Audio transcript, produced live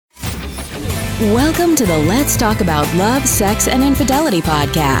Welcome to the Let's Talk About Love, Sex, and Infidelity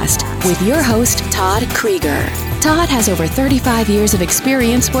podcast with your host, Todd Krieger. Todd has over 35 years of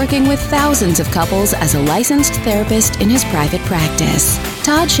experience working with thousands of couples as a licensed therapist in his private practice.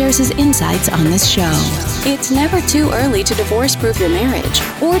 Todd shares his insights on this show. It's never too early to divorce-proof your marriage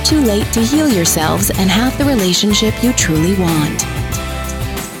or too late to heal yourselves and have the relationship you truly want.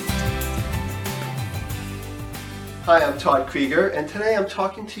 Hi, I'm Todd Krieger, and today I'm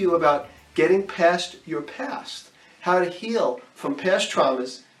talking to you about getting past your past, how to heal from past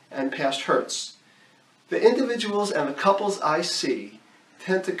traumas and past hurts. The individuals and the couples I see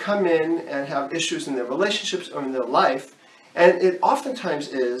tend to come in and have issues in their relationships or in their life, and it oftentimes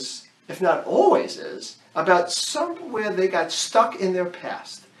is, if not always is, about somewhere they got stuck in their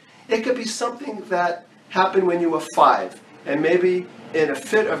past. It could be something that happened when you were 5, and maybe in a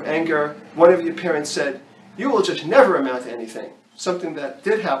fit of anger, one of your parents said, "You will just never amount to anything." Something that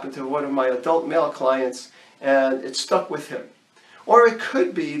did happen to one of my adult male clients, and it stuck with him. Or it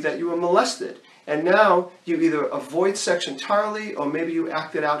could be that you were molested, and now you either avoid sex entirely, or maybe you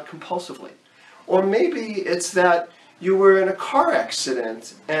acted out compulsively. Or maybe it's that you were in a car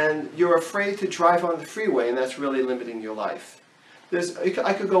accident, and you're afraid to drive on the freeway, and that's really limiting your life.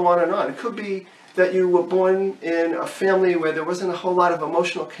 I could go on and on. It could be that you were born in a family where there wasn't a whole lot of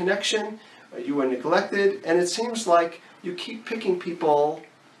emotional connection, you were neglected, and it seems like you keep picking people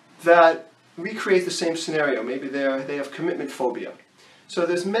that recreate the same scenario. Maybe they have commitment phobia. So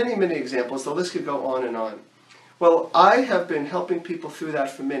there's many, many examples. The list could go on and on. Well, I have been helping people through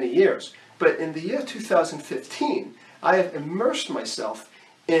that for many years. But in the year 2015, I have immersed myself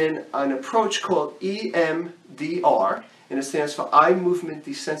in an approach called EMDR, and it stands for Eye Movement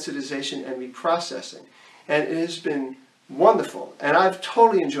Desensitization and Reprocessing. And it has been wonderful. And I've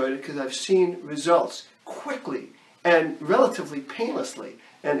totally enjoyed it because I've seen results quickly and relatively painlessly,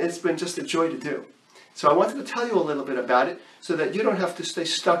 and it's been just a joy to do. So I wanted to tell you a little bit about it so that you don't have to stay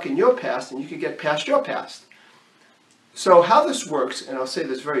stuck in your past and you can get past your past. So how this works, and I'll say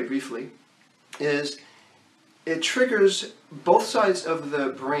this very briefly, is it triggers both sides of the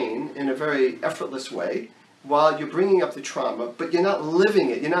brain in a very effortless way while you're bringing up the trauma, but you're not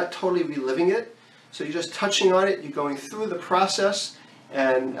living it, you're not totally reliving it. So you're just touching on it, you're going through the process,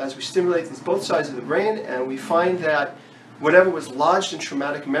 and as we stimulate these both sides of the brain, and we find that whatever was lodged in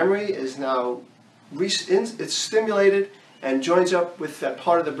traumatic memory is now it's stimulated and joins up with that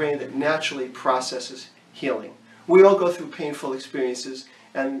part of the brain that naturally processes healing. We all go through painful experiences,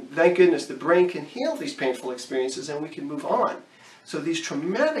 and thank goodness the brain can heal these painful experiences and we can move on. So these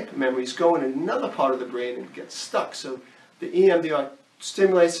traumatic memories go in another part of the brain and get stuck. So the EMDR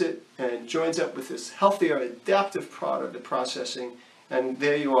stimulates it and joins up with this healthier adaptive part of the processing. And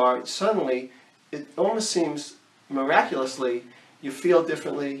there you are. Suddenly, it almost seems miraculously, you feel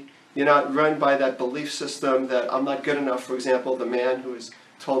differently. You're not run by that belief system that I'm not good enough. For example, the man who was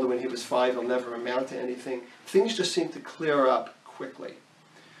told when he was 5 he'll never amount to anything. Things just seem to clear up quickly.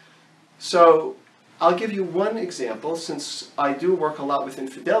 So I'll give you one example. Since I do work a lot with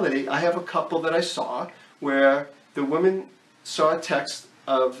infidelity, I have a couple that I saw where the woman saw a text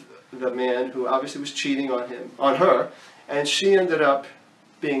of the man who obviously was cheating on her, and she ended up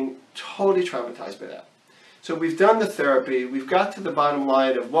being totally traumatized by that. So we've done the therapy, we've got to the bottom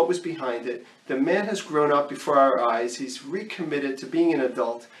line of what was behind it. The man has grown up before our eyes, he's recommitted to being an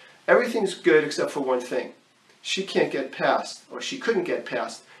adult. Everything's good except for one thing. She can't get past, or she couldn't get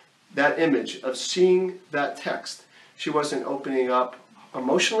past, that image of seeing that text. She wasn't opening up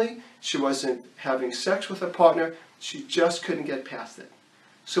emotionally, she wasn't having sex with her partner, she just couldn't get past it.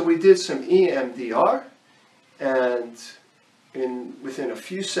 So we did some EMDR, and within a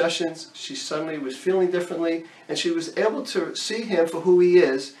few sessions, she suddenly was feeling differently, and she was able to see him for who he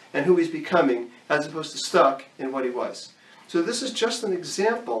is and who he's becoming, as opposed to stuck in what he was. So this is just an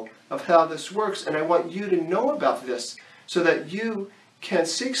example of how this works, and I want you to know about this so that you can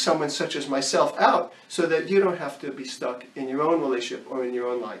seek someone such as myself out so that you don't have to be stuck in your own relationship or in your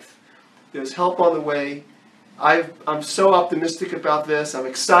own life. There's help on the way. I'm so optimistic about this. I'm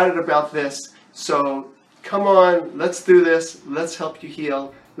excited about this. So come on, let's do this. Let's help you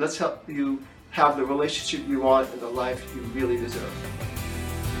heal. Let's help you have the relationship you want and the life you really deserve.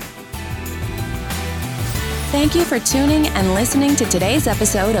 Thank you for tuning and listening to today's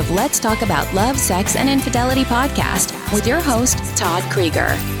episode of Let's Talk About Love, Sex, and Infidelity podcast with your host, Todd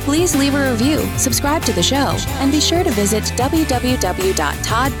Krieger. Please leave a review, subscribe to the show, and be sure to visit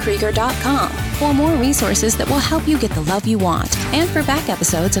www.toddkrieger.com for more resources that will help you get the love you want and for back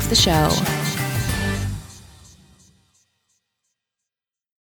episodes of the show.